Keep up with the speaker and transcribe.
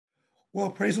Well,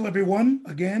 praise the Lord, everyone.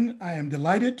 Again, I am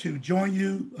delighted to join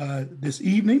you this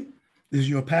evening. This is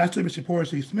your pastor, Mr.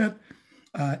 Forrest C. Smith,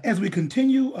 as we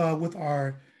continue with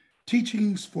our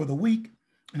teachings for the week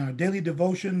and our daily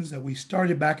devotions that we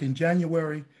started back in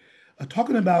January,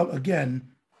 talking about, again,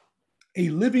 a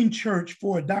living church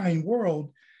for a dying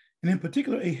world, and in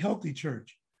particular, a healthy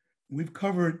church. We've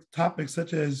covered topics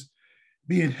such as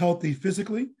being healthy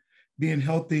physically, being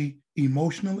healthy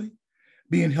emotionally,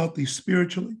 being healthy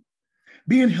spiritually,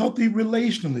 being healthy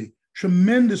relationally.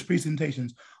 Tremendous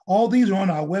presentations. All these are on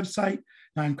our website.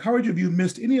 And I encourage you, if you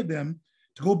missed any of them,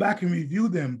 to go back and review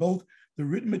them, both the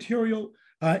written material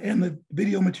and the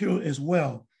video material as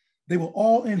well. They will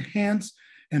all enhance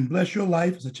and bless your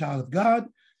life as a child of God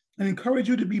and encourage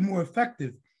you to be more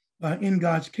effective in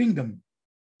God's kingdom.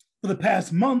 For the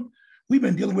past month, we've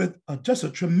been dealing with just a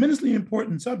tremendously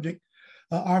important subject,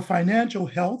 our financial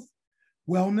health,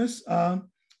 wellness,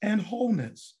 and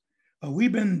wholeness.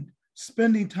 We've been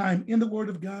spending time in the Word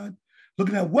of God,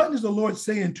 looking at what is the Lord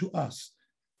saying to us,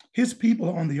 His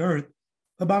people on the earth,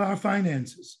 about our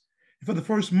finances. And for the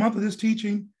first month of this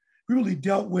teaching, we really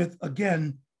dealt with,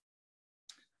 again,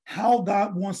 how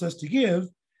God wants us to give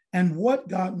and what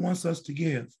God wants us to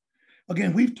give.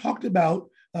 Again, we've talked about,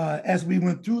 as we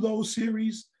went through those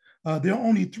series, there are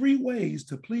only three ways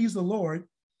to please the Lord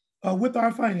with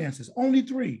our finances, only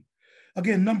three.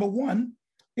 Again, number one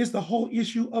is the whole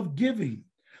issue of giving,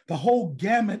 the whole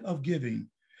gamut of giving,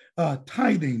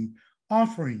 tithing,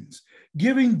 offerings,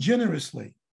 giving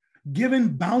generously, giving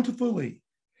bountifully,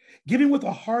 giving with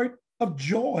a heart of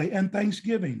joy and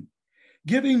thanksgiving,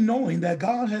 giving knowing that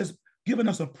God has given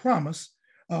us a promise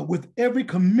with every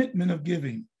commitment of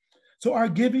giving. So our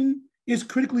giving is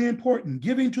critically important,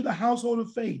 giving to the household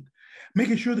of faith,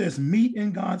 making sure there's meat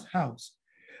in God's house,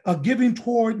 giving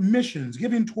toward missions,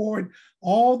 giving toward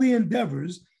all the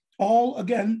endeavors, all,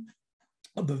 again,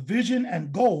 of the vision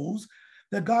and goals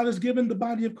that God has given the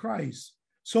body of Christ.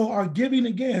 So our giving,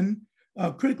 again,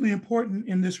 critically important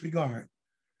in this regard.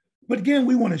 But again,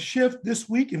 we want to shift this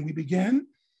week, and we began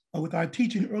with our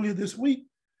teaching earlier this week,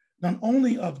 not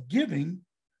only of giving,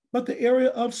 but the area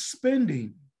of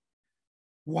spending.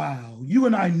 Wow, you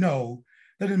and I know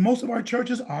that in most of our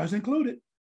churches, ours included,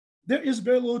 there is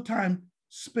very little time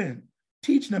spent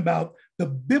teaching about the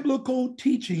biblical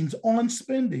teachings on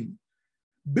spending,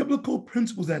 biblical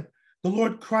principles that the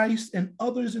Lord Christ and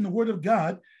others in the Word of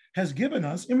God has given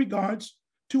us in regards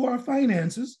to our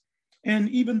finances. And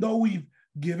even though we've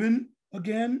given,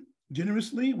 again,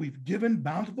 generously, we've given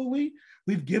bountifully,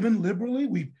 we've given liberally,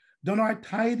 we've done our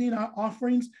tithing, our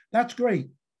offerings, that's great.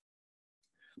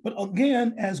 But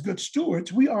again, as good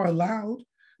stewards, we are allowed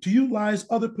to utilize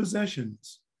other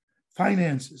possessions,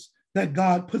 finances that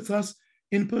God puts us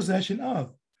in possession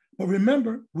of. But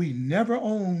remember, we never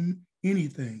own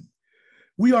anything.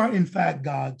 We are, in fact,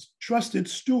 God's trusted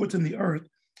stewards in the earth.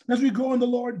 And as we grow in the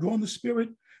Lord, grow in the Spirit,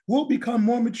 we'll become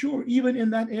more mature, even in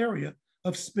that area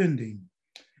of spending.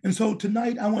 And so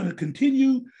tonight, I want to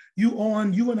continue you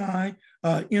and I,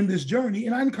 in this journey.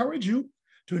 And I encourage you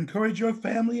to encourage your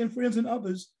family and friends and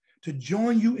others to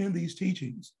join you in these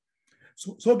teachings.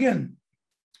 So again,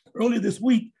 earlier this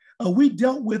week, we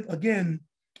dealt with, again,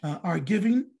 our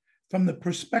giving from the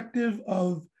perspective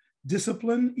of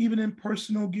discipline, even in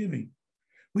personal giving.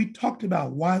 We talked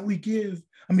about why we give,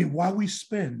 why we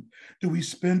spend. Do we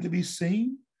spend to be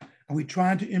seen? Are we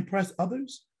trying to impress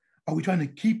others? Are we trying to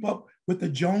keep up with the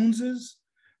Joneses?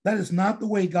 That is not the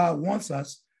way God wants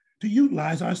us to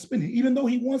utilize our spending, even though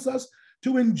He wants us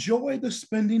to enjoy the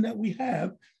spending that we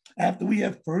have after we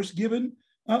have first given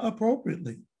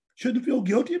appropriately. Shouldn't feel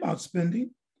guilty about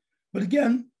spending. But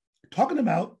again, talking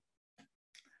about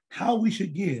how we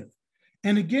should give.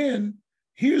 And again,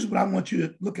 here's what I want you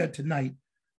to look at tonight.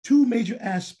 Two major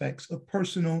aspects of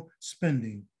personal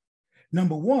spending.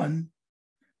 Number one,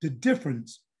 the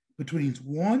difference between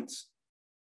wants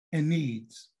and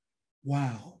needs.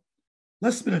 Wow.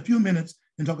 Let's spend a few minutes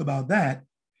and talk about that.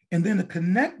 And then to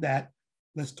connect that,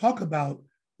 let's talk about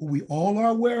what we all are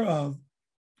aware of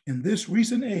in this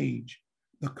recent age,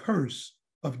 the curse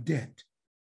of debt.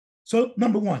 So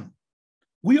number one,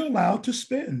 we are allowed to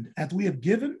spend after we have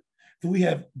given, after we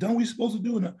have done what we're supposed to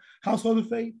do in a household of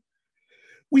faith.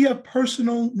 We have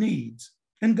personal needs,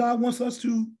 and God wants us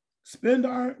to spend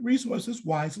our resources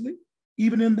wisely,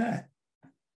 even in that.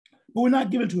 But we're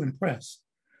not given to impress.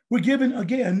 We're given,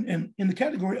 again, in the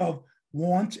category of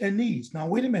wants and needs. Now,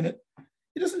 wait a minute.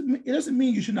 It doesn't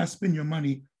mean you should not spend your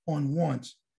money on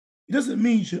wants. It doesn't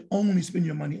mean you should only spend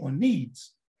your money on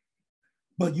needs.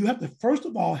 But you have to, first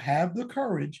of all, have the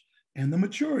courage and the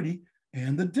maturity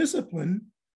and the discipline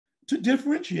to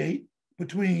differentiate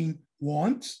between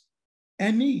wants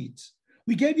and needs.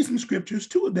 We gave you some scriptures,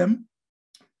 two of them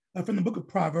from the book of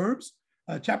Proverbs,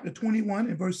 chapter 21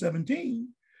 and verse 17,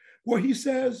 where he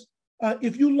says,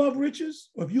 if you love riches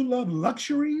or if you love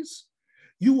luxuries,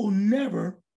 you will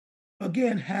never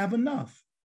again have enough.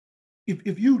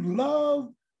 If you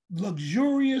love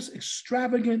luxurious,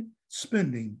 extravagant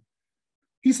spending,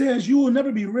 he says you will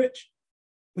never be rich,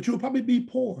 but you will probably be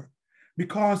poor.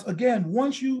 Because again,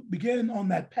 once you begin on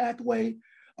that pathway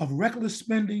of reckless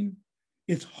spending,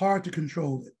 it's hard to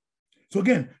control it. So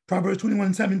again, Proverbs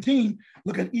 21:17,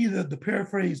 look at either the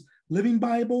paraphrase Living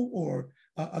Bible or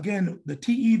again, the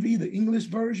TEV, the English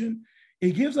version.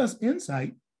 It gives us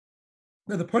insight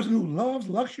that the person who loves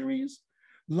luxuries,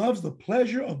 loves the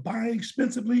pleasure of buying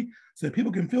expensively so that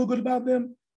people can feel good about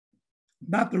them,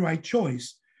 not the right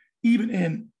choice, even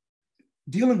in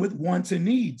dealing with wants and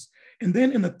needs. And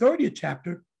then in the 30th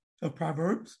chapter of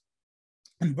Proverbs,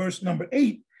 in verse number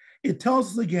 8, it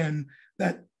tells us again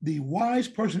that the wise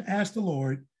person asked the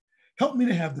Lord, help me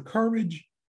to have the courage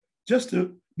just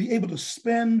to be able to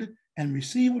spend and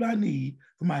receive what I need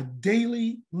for my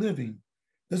daily living.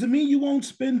 Doesn't mean you won't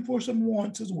spend for some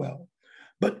wants as well,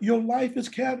 but your life is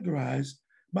categorized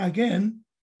by, again,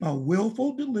 a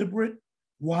willful, deliberate,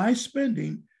 wise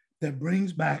spending that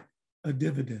brings back a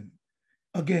dividend.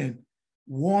 Again,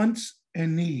 wants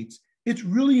and needs. It's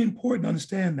really important to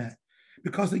understand that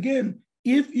because, again,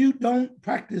 if you don't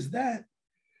practice that,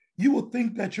 you will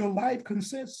think that your life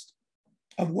consists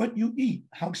of what you eat,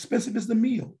 how expensive is the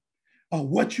meal,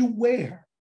 what you wear,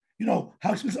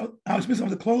 how expensive are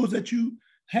the clothes that you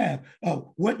have,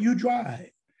 what you drive.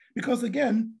 Because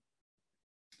again,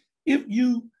 if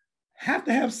you have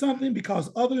to have something because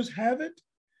others have it,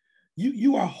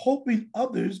 you are hoping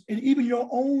others and even your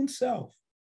own self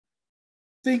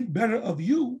think better of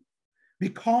you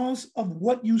because of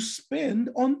what you spend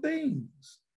on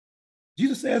things.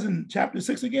 Jesus says in chapter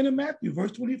 6 again in Matthew,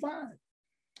 verse 25,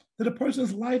 that a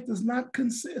person's life does not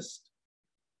consist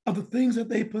of the things that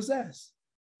they possess,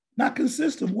 not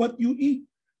consist of what you eat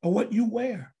or what you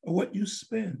wear or what you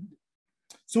spend.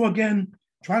 So again,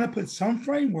 trying to put some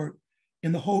framework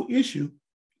in the whole issue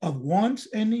of wants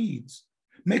and needs.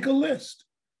 Make a list.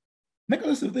 Make a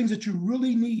list of things that you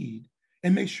really need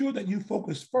and make sure that you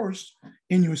focus first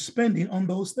in your spending on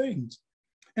those things.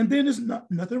 And then there's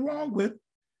nothing wrong with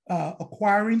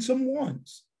acquiring some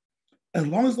wants, as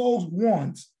long as those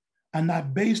wants are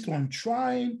not based on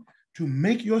trying to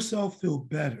make yourself feel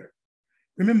better.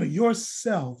 Remember,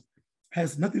 yourself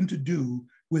has nothing to do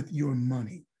with your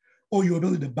money or your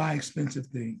ability to buy expensive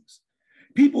things.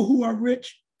 People who are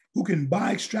rich, who can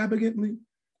buy extravagantly,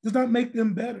 does not make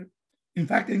them better. In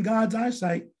fact, in God's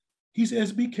eyesight, he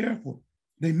says, be careful.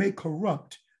 They may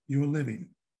corrupt your living.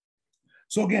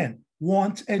 So again,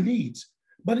 wants and needs.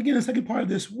 But again, the second part of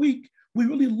this week, we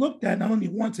really looked at not only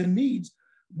wants and needs,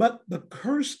 but the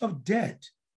curse of debt.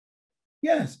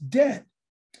 Yes, debt.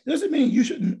 Doesn't mean you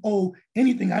shouldn't owe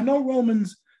anything. I know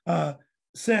Romans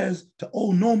says to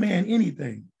owe no man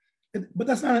anything, but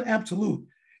that's not an absolute.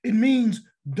 It means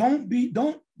don't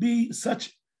be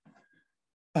such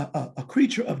a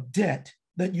creature of debt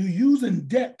that you use in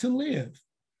debt to live.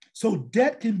 So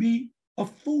debt can be a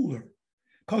fooler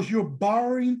because you're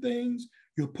borrowing things,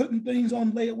 you're putting things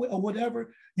on layaway or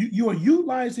whatever. You are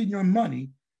utilizing your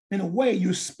money in a way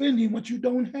you're spending what you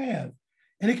don't have.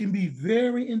 And it can be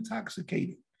very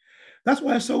intoxicating. That's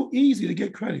why it's so easy to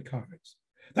get credit cards.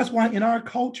 That's why in our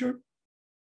culture,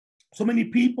 so many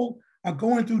people are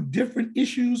going through different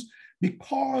issues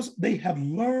because they have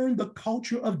learned the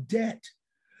culture of debt.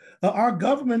 Our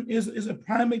government is a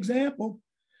prime example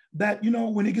that,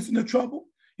 when it gets into trouble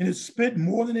and it's spent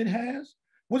more than it has,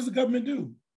 what does the government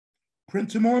do?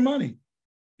 Print some more money.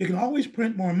 It can always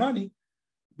print more money,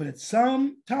 but at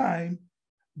some time,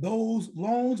 those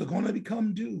loans are going to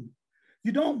become due.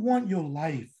 You don't want your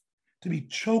life to be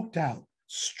choked out,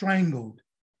 strangled,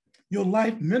 your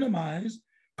life minimized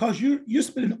because you're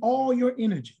spending all your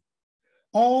energy,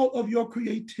 all of your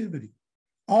creativity,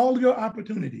 all of your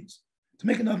opportunities to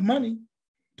make enough money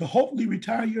to hopefully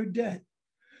retire your debt.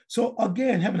 So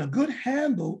again, having a good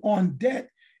handle on debt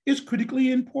is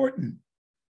critically important.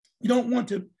 You don't want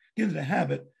to get into the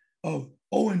habit of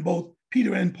owing both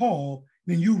Peter and Paul,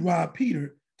 then you rob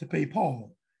Peter to pay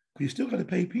Paul, because you still got to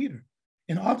pay Peter.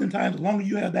 And oftentimes, the longer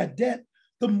you have that debt,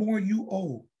 the more you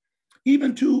owe.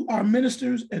 Even to our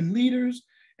ministers and leaders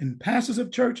and pastors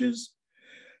of churches,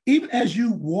 even as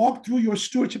you walk through your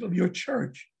stewardship of your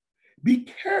church, be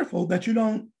careful that you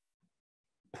don't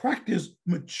practice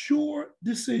mature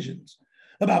decisions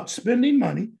about spending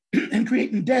money and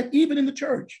creating debt, even in the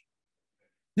church.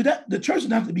 The church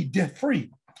doesn't have to be debt-free,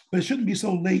 but it shouldn't be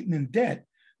so laden in debt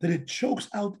that it chokes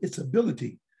out its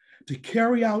ability to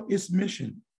carry out its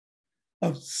mission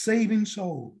of saving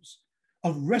souls,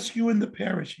 of rescuing the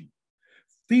perishing,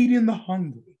 feeding the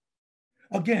hungry,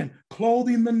 again,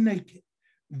 clothing the naked,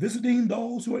 visiting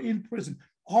those who are in prison.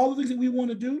 All the things that we want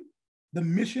to do, the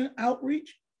mission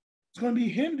outreach, is going to be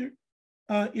hindered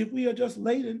if we are just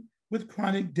laden with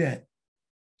chronic debt.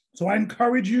 So I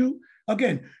encourage you,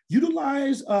 again,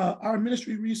 utilize our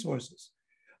ministry resources.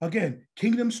 Again,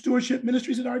 Kingdom Stewardship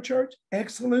Ministries at our church,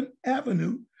 excellent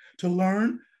avenue to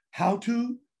learn how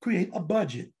to create a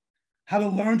budget, how to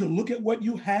learn to look at what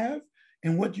you have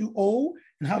and what you owe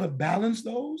and how to balance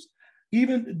those.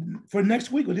 Even for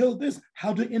next week, we'll deal with this,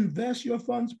 how to invest your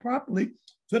funds properly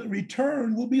so that the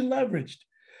return will be leveraged.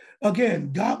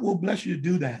 Again, God will bless you to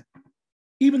do that.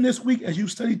 Even this week, as you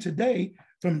study today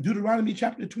from Deuteronomy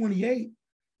chapter 28,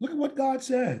 look at what God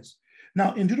says.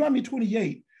 Now, in Deuteronomy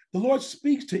 28, the Lord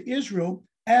speaks to Israel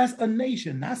as a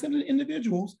nation, not simply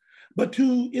individuals, but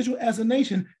to Israel as a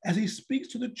nation, as he speaks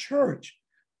to the church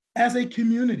as a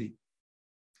community.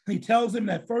 He tells them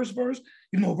that first verse,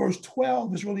 verse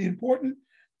 12 is really important.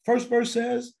 First verse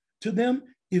says to them,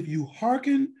 if you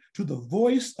hearken to the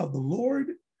voice of the Lord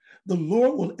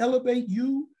will elevate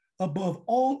you above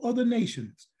all other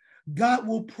nations. God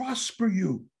will prosper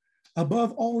you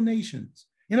above all nations.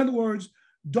 In other words,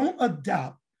 don't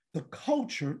adopt the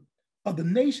culture of the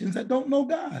nations that don't know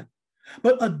God,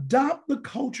 but adopt the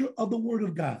culture of the Word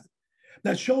of God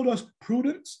that showed us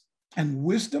prudence and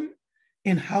wisdom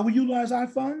in how we utilize our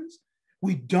funds.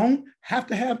 We don't have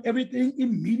to have everything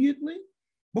immediately,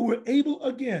 but we're able,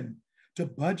 again, to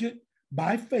budget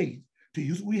by faith, to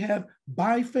use what we have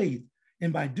by faith.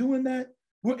 And by doing that,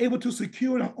 we're able to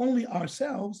secure not only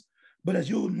ourselves, but as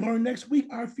you'll learn next week,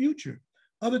 our future,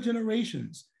 other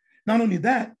generations. Not only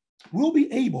that, we'll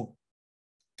be able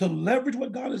to leverage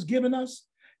what God has given us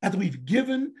after we've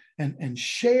given and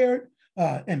shared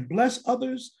and blessed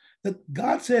others, that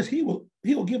God says he will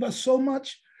give us so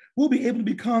much, we'll be able to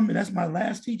become, and that's my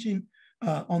last teaching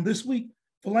on this week,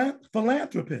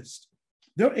 philanthropists.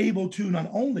 They're able to not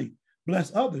only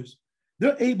bless others,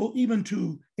 they're able even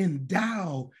to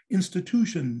endow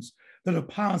institutions that are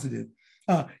positive,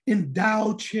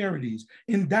 endow charities,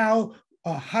 endow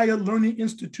higher learning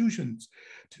institutions,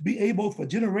 to be able for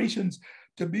generations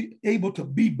to be able to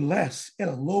be blessed at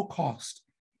a low cost.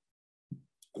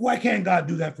 Why can't God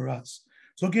do that for us?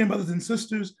 So again, brothers and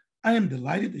sisters, I am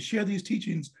delighted to share these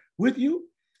teachings with you.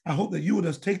 I hope that you will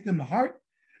just take them to heart,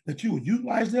 that you will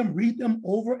utilize them, read them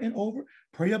over and over,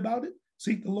 pray about it,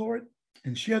 seek the Lord,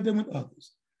 and share them with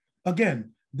others.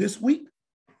 Again, this week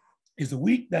is the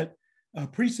week that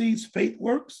precedes Faith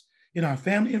Works in our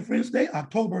Family and Friends Day,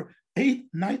 October 8th,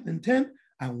 9th, and 10th.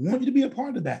 I want you to be a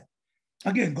part of that.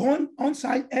 Again, go on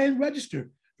site and register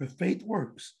for Faith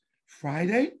Works.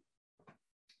 Friday,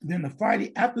 then the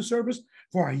Friday after service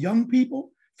for our young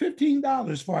people,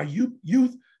 $15 for our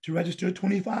youth to register,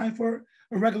 $25 for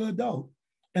a regular adult.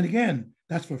 And again,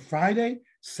 that's for Friday,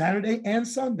 Saturday, and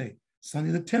Sunday.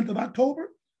 Sunday, the 10th of October,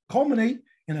 culminate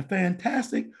in a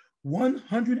fantastic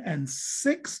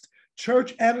 106th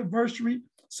church anniversary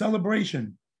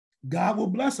celebration. God will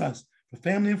bless us for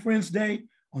Family and Friends Day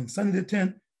on Sunday the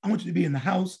 10th. I want you to be in the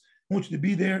house. I want you to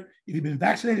be there. If you've been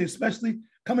vaccinated, especially,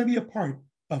 come and be a part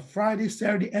of Friday,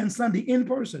 Saturday, and Sunday in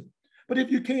person. But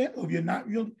if you can't, or if you're not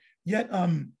yet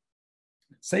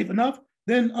safe enough,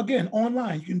 then again,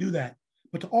 online, you can do that.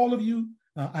 But to all of you,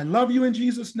 I love you in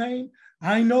Jesus' name.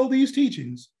 I know these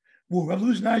teachings will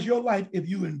revolutionize your life if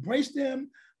you embrace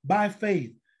them by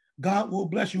faith. God will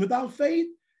bless you. Without faith,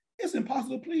 it's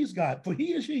impossible to please God, for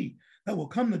he or she that will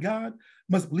come to God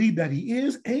must believe that he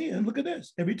is, and look at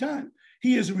this, every time,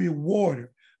 he is a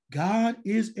rewarder. God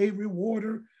is a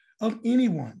rewarder of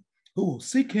anyone who will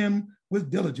seek him with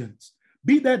diligence.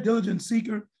 Be that diligent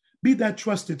seeker, be that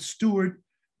trusted steward,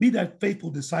 be that faithful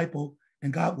disciple,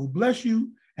 and God will bless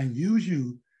you and use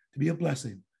you to be a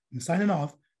blessing. I'm signing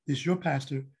off. This is your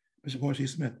pastor, Bishop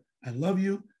Horace Smith. I love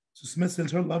you. So Smith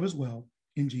sends her love as well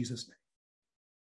in Jesus' name.